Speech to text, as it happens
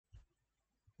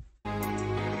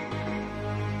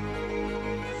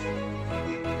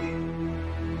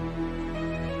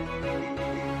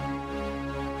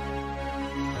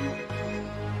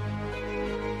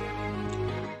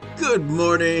Good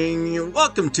morning.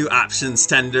 Welcome to Options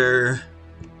Tender.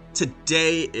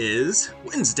 Today is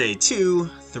Wednesday,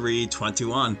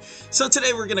 2/3/21. So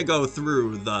today we're going to go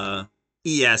through the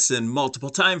ES in multiple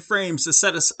time frames to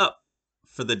set us up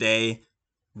for the day.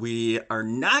 We are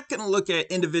not going to look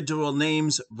at individual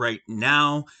names right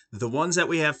now. The ones that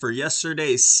we have for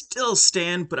yesterday still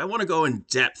stand, but I want to go in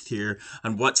depth here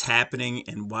on what's happening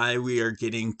and why we are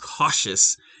getting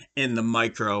cautious in the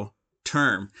micro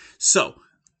term. So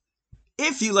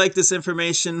if you like this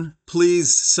information,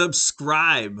 please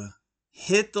subscribe.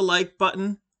 Hit the like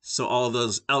button so all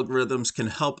those algorithms can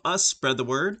help us spread the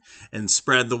word and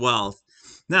spread the wealth.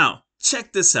 Now,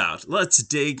 check this out. Let's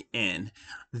dig in.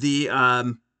 The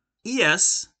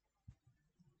ES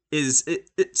is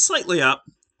it's slightly up,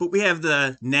 but we have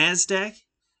the NASDAQ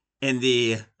and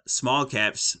the small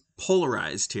caps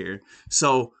polarized here.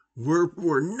 So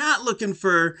we're not looking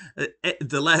for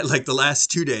the last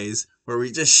 2 days where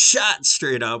we just shot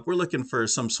straight up. We're looking for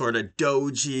some sort of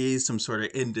doji, some sort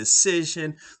of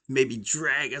indecision, maybe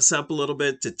drag us up a little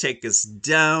bit to take us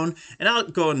down. And I'll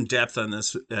go in depth on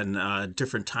this in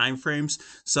different time frames.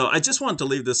 So I just wanted to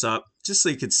leave this up just so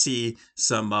you could see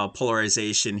some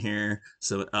polarization here.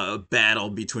 So a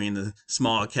battle between the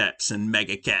small caps and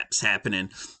mega caps happening.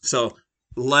 So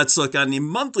let's look on the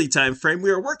monthly time frame.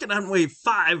 We are working on wave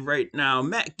 5 right now.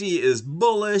 MACD is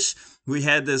bullish. We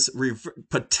had this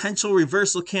potential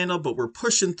reversal candle, but we're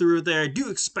pushing through there. I do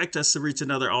expect us to reach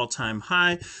another all-time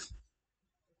high.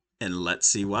 And let's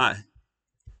see why.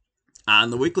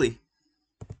 On the weekly.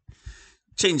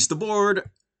 Change the board.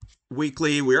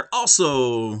 Weekly, we're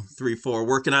also 3-4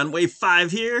 working on wave 5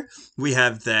 here. We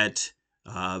have that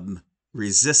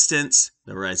resistance,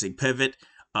 the rising pivot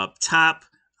up top.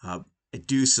 I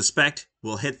do suspect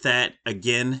we'll hit that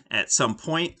again at some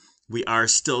point. We are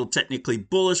still technically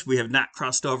bullish. We have not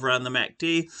crossed over on the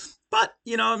MACD, but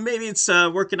you know, maybe it's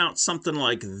working out something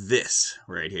like this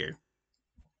right here.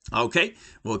 Okay,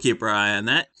 we'll keep our eye on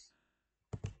that.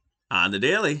 On the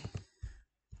daily.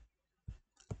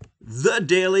 The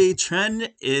daily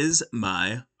trend is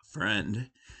my friend.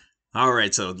 All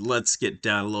right, so let's get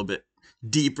down a little bit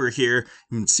deeper here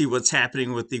and see what's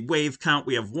happening with the wave count.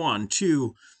 We have 1,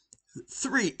 2,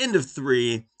 3, end of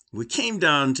 3. We came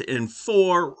down to in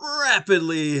 4,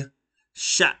 rapidly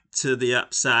shot to the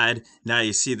upside. Now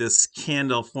you see this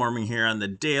candle forming here on the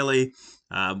daily.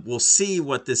 We'll see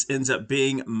what this ends up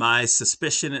being. My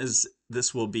suspicion is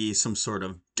this will be some sort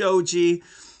of doji.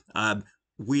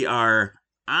 We are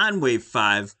on wave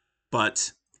 5,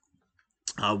 but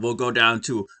we'll go down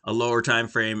to a lower time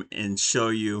frame and show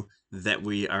you that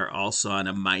we are also on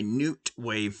a minute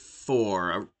wave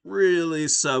 4, a really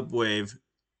sub-wave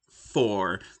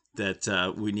 4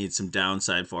 that we need some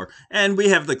downside for. And we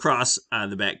have the cross on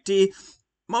the MACD.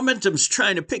 Momentum's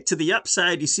trying to pick to the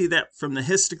upside. You see that from the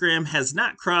histogram, has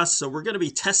not crossed, so we're going to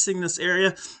be testing this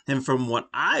area. And from what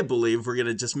I believe, we're going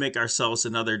to just make ourselves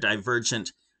another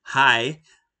divergent high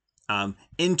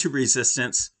into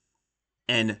resistance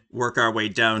and work our way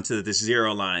down to the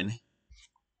 0 line.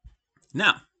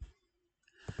 Now,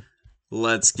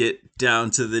 let's get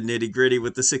down to the nitty-gritty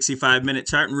with the 65-minute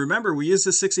chart. And remember, we use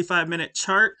the 65-minute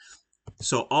chart,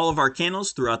 so all of our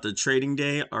candles throughout the trading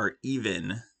day are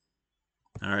even.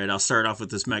 All right, I'll start off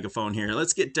with this megaphone here.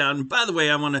 Let's get down. By the way,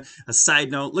 I want a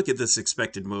side note. Look at this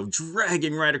expected move,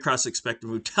 dragging right across expected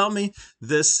move. Tell me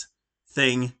this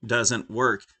thing doesn't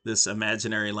work, this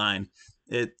imaginary line.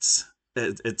 It's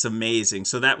amazing.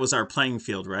 So that was our playing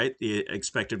field, right? The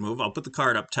expected move. I'll put the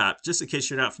card up top just in case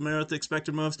you're not familiar with the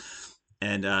expected moves.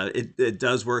 And it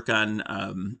does work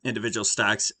on individual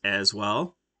stocks as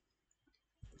well.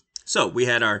 So we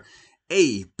had our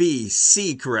A, B,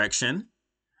 C correction.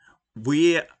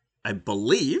 I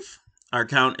believe our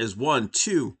count is 1,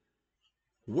 2.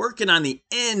 Working on the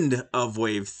end of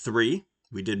wave 3.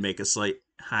 We did make a slight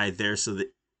high there, so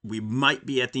that we might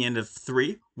be at the end of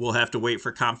 3. We'll have to wait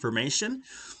for confirmation.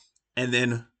 And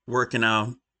then working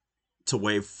out to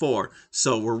wave 4.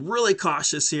 So we're really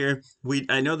cautious here.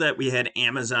 I know that we had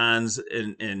Amazon's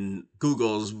and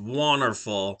Google's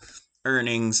wonderful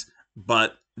earnings,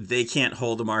 but they can't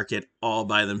hold the market all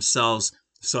by themselves.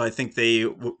 So I think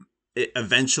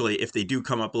eventually, if they do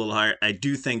come up a little higher, I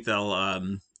do think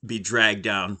they'll be dragged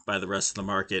down by the rest of the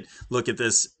market. Look at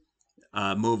this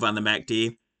move on the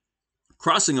MACD.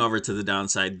 Crossing over to the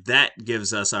downside, that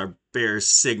gives us our bear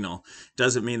signal.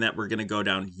 Doesn't mean that we're going to go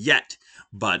down yet,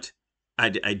 but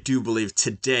I do believe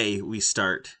today we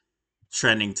start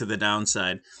trending to the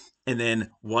downside. And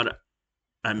then what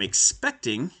I'm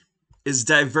expecting is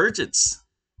divergence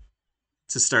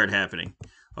to start happening.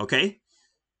 Okay?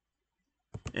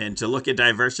 And to look at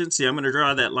divergence, see, I'm going to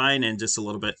draw that line in just a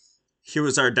little bit. here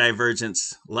was our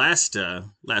divergence last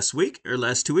week or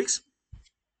last 2 weeks.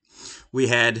 We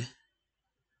had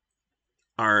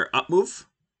our up move,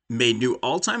 made new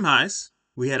all-time highs.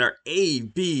 We had our A,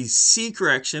 B, C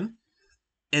correction,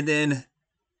 and then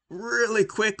really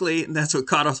quickly, and that's what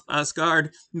caught us off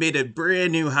guard, made a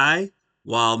brand new high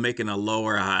while making a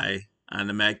lower high on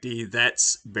the MACD.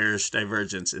 That's bearish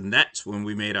divergence, and that's when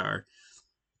we made our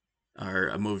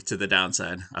move to the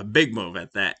downside, a big move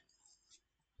at that.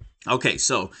 Okay,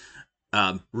 so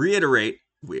reiterate,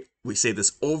 we say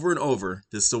this over and over.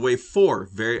 This is a wave 4,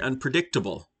 very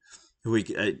unpredictable.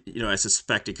 I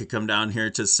suspect it could come down here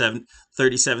to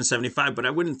 37.75, but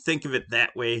I wouldn't think of it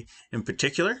that way in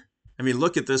particular. I mean,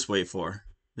 look at this wave 4.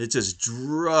 It just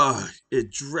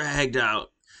dragged out,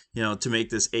 to make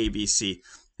this ABC.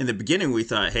 In the beginning, we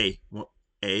thought, hey,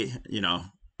 A,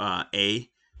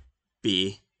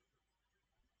 B,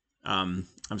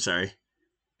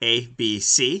 A, B,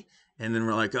 C. And then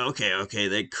we're like, okay,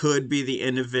 that could be the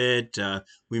end of it.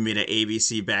 We made an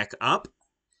ABC back up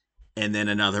and then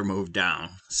another move down.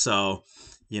 So,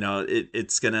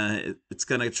 it's gonna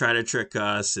try to trick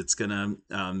us. It's gonna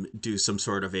do some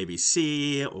sort of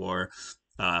ABC or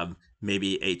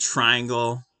maybe a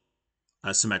triangle,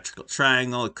 a symmetrical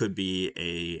triangle. It could be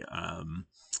a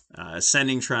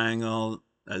ascending triangle,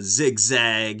 a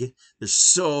zigzag. There's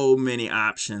so many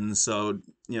options. So,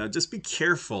 just be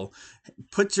careful.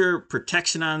 Put your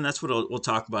protection on. That's what we'll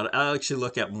talk about. I'll actually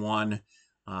look at one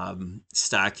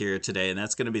stock here today, and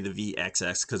that's going to be the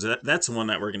VXX, because that's the one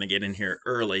that we're going to get in here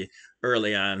early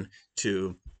on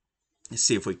to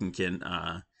see if we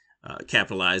can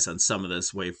capitalize on some of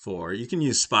this wave 4. You can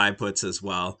use SPY puts as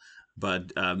well,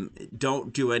 but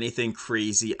don't do anything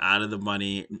crazy out of the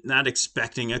money, not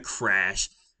expecting a crash.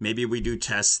 Maybe we do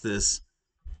test this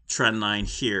trend line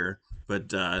here,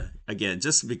 but again,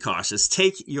 just be cautious.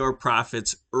 Take your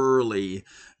profits early.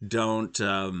 Don't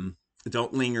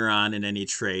linger on in any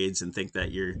trades and think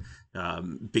that you're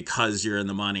because you're in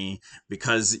the money,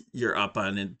 because you're up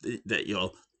on it, that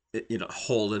you'll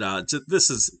hold it out.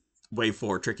 This is wave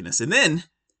 4 trickiness. And then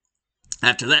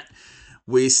after that,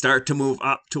 we start to move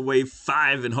up to wave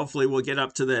 5, and hopefully we'll get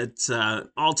up to that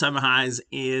all-time highs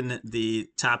in the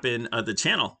top end of the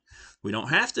channel. We don't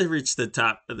have to reach the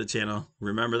top of the channel.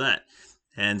 Remember that.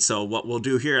 And so what we'll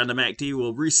do here on the MACD,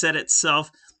 will reset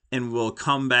itself and we'll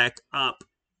come back up,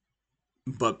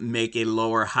 but make a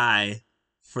lower high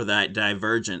for that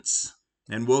divergence.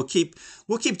 And we'll keep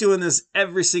doing this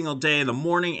every single day in the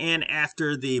morning and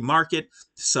after the market.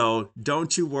 So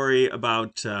don't you worry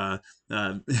about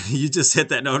you just hit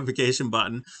that notification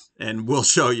button and we'll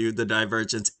show you the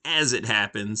divergence as it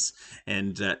happens,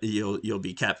 and you'll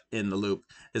be kept in the loop.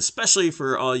 Especially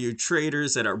for all you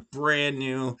traders that are brand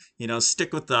new,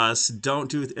 stick with us. Don't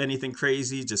do anything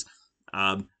crazy. Just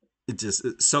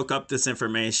soak up this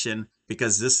information,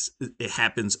 because it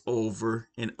happens over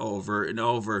and over and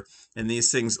over, and these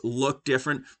things look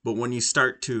different, but when you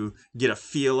start to get a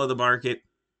feel of the market,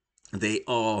 they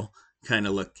all kind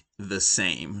of look the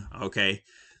same. Okay,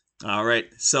 all right,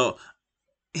 so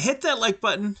hit that like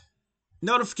button,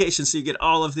 notification, so you get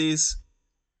all of these,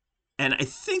 and I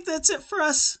think that's it for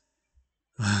us.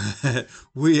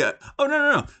 We're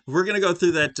gonna go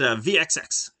through that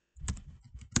VXX.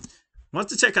 I want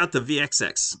to check out the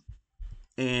VXX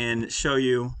and show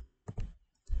you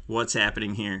what's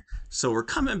happening here. So we're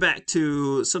coming back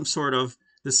to some sort of,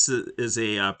 this is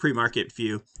a pre-market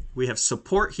view. We have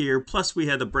support here, plus we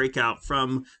had the breakout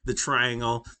from the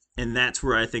triangle, and that's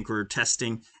where I think we're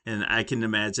testing, and I can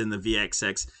imagine the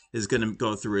VXX is going to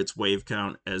go through its wave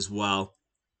count as well.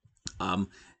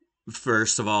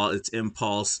 First of all, its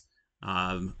impulse,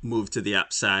 move to the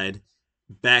upside,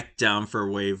 back down for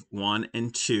wave 1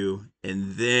 and 2,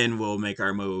 and then we'll make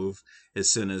our move as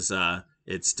soon as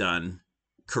it's done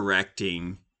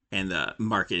correcting and the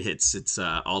market hits its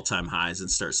all-time highs and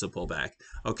starts to pull back.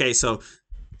 Okay, so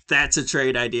that's a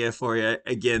trade idea for you.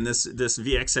 Again, this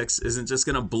VXX isn't just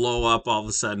going to blow up all of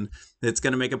a sudden. It's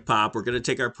going to make a pop. We're going to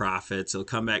take our profits. It'll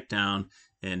come back down,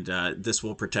 and this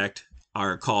will protect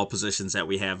our call positions that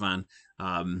we have on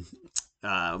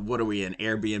what are we in?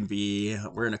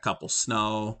 Airbnb. We're in a couple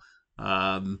snow.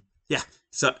 Yeah.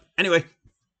 So anyway,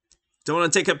 don't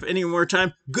want to take up any more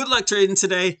time. Good luck trading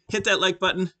today. Hit that like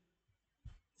button.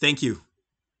 Thank you.